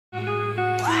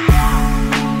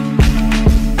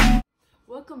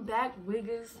Welcome back,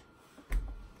 Wiggers.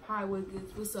 Hi,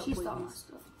 Wiggers. What's up, Wiggers?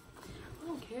 I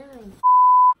don't care.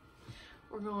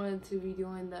 We're going to be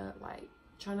doing the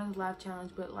try not to laugh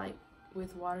challenge, but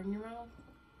with water in your mouth.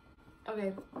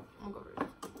 Okay, I'm gonna go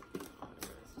first.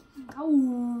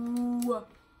 No,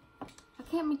 I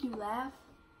can't make you laugh.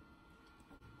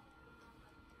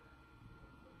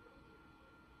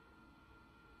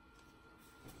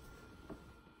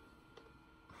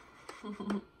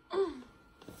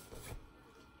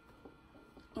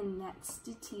 And that's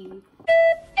the tea.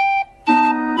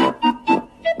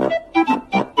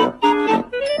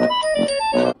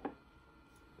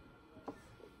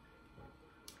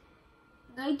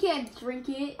 No, you can't drink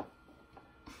it.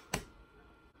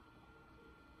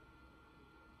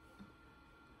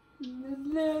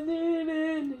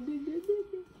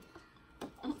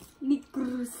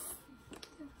 Nickers.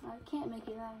 I can't make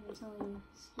it laugh, I'm telling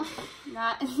you.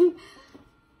 Not.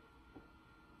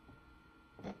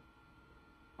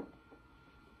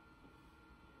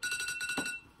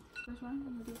 First one, I'm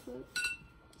gonna do foot.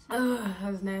 Ugh,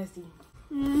 that was nasty.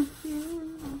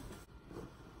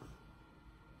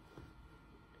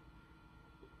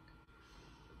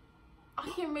 I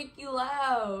can't make you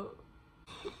laugh.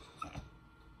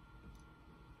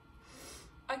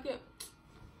 I can't.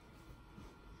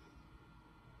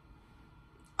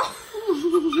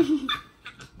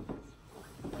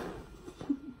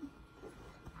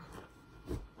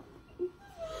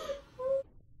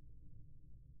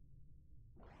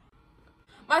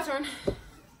 My turn.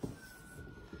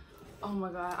 Oh my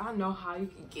god, I know how you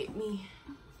can get me.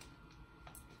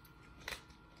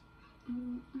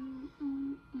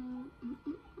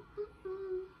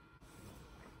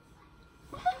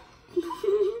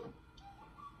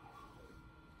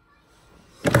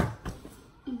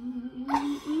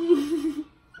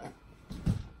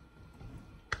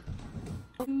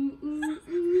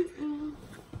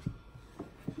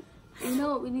 You know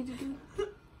what we need to do?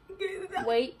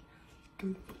 Wait.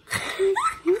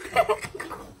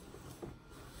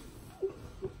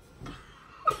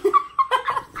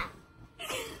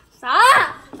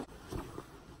 Stop!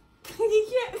 You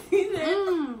can't see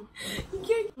that. You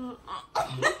can't.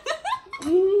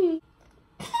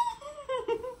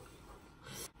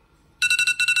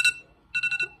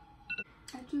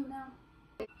 I do now.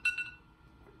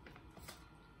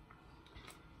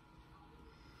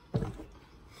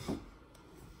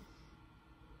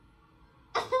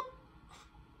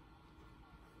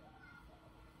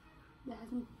 That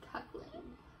has me cackling.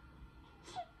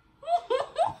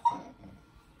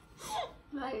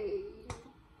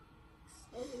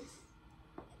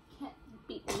 Can't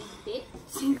beat me,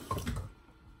 bitch.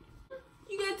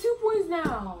 You got 2 points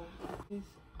now.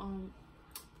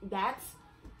 That's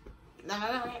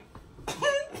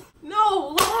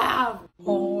no laugh.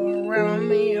 All around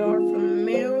me are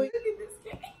familiar. Look at this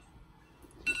guy.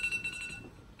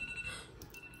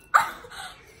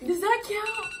 Does that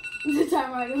count? The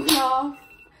timer already went off.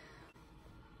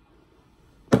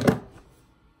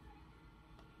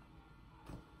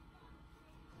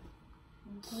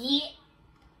 Yeah.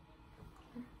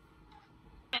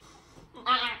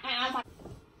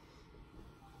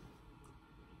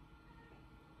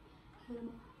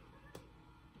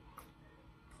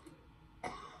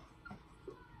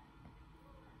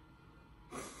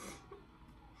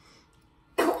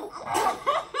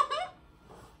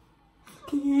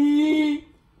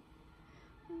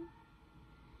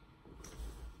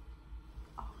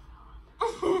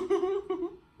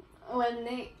 When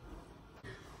they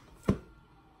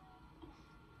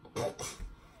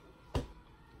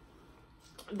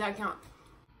That count.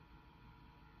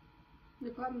 the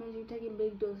problem is you're taking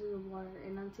big doses of water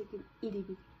and I'm taking itty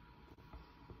bitty.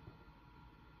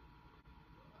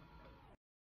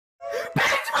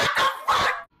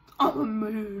 Oh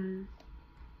man.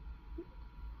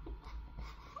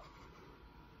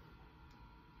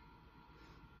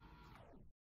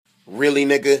 Really,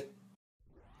 nigga?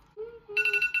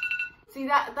 See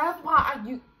that's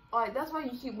why that's why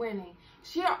you keep winning.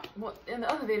 In the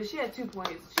other video she had 2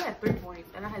 points. She had 3 points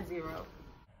and I had 0.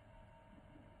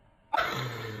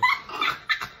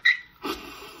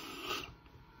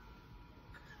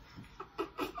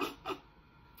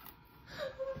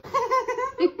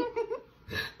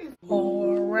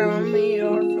 All around me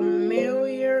are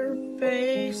familiar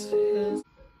faces.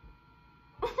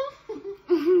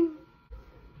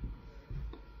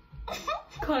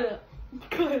 Cut up.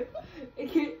 Cut up.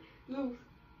 It can't loose.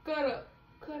 Cut up.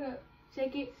 Cut up.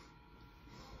 Shake it.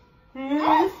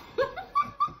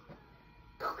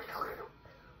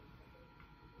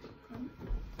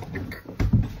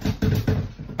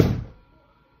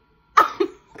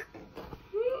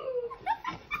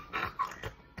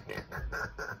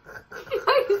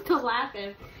 was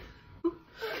laughing.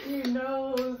 Your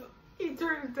nose. He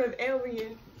turned into an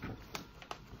alien.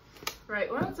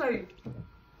 Right, what I'll tell you.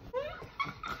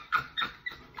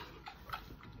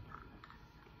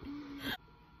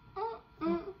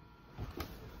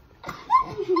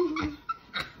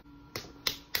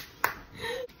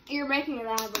 You're making it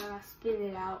loud when I spit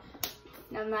it out.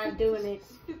 I'm not doing it.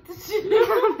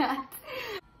 I'm not.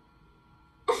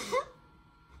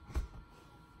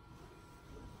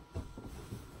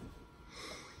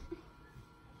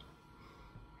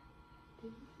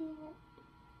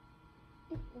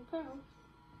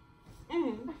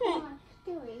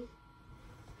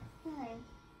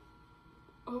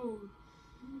 Oh.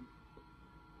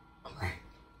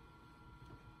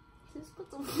 Just put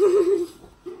some.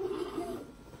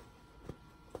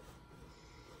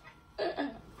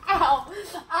 Ow!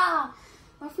 Ah!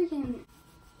 My freaking.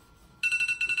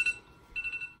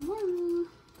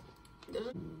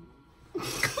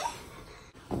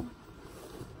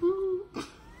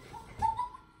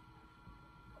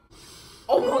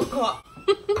 Oh my god.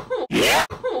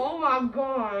 Oh my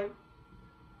god.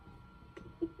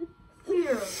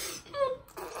 Ciara.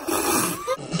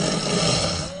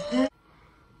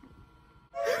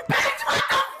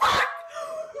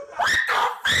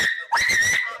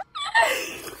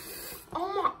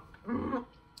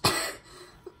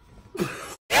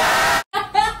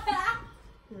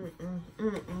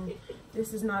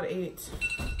 This is not it.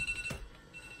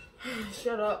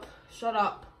 Shut up. Shut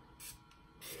up.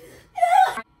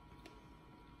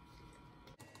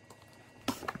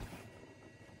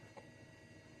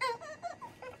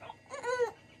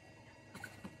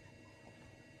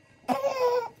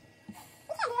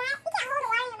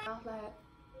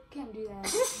 Can't do that.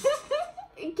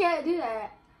 You can't do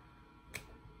that.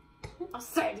 I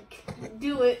said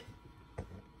do it.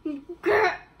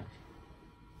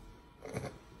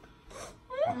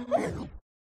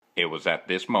 It was at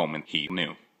this moment he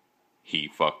knew. He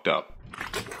fucked up.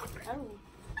 Oh,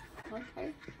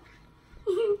 okay.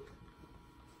 He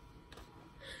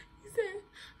said,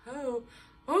 oh,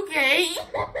 okay.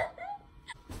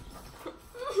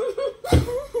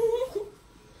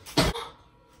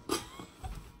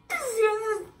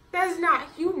 That's not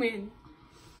human.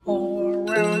 All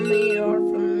around me are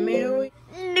familiar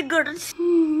niggers.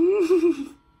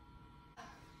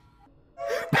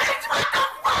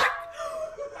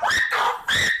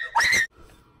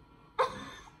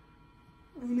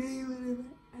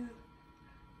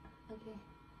 Okay.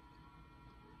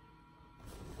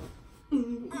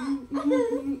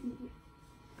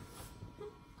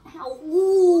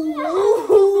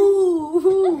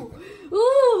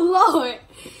 Ooh, Lord.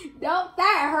 Don't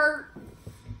that hurt.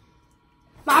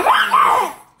 My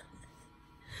God!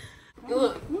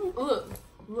 Look.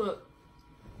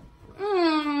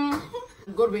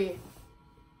 Go to bed.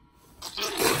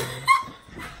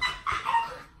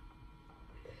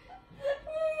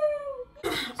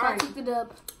 So I took the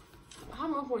dub. How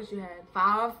many points you had?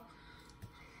 5?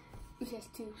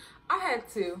 Just 2. I had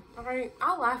 2. Alright.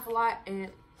 I laugh a lot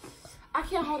and I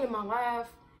can't hold in my laugh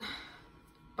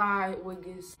by what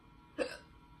gets.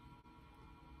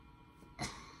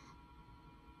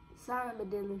 Sorry, but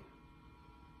Dylan.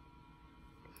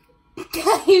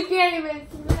 You can't even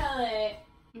smell it.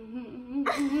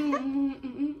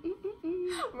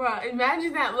 Right,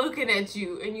 imagine that looking at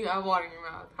you and you have water in your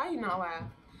mouth. How you not laugh?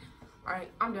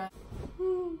 Alright, I'm done.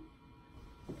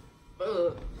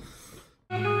 Ugh.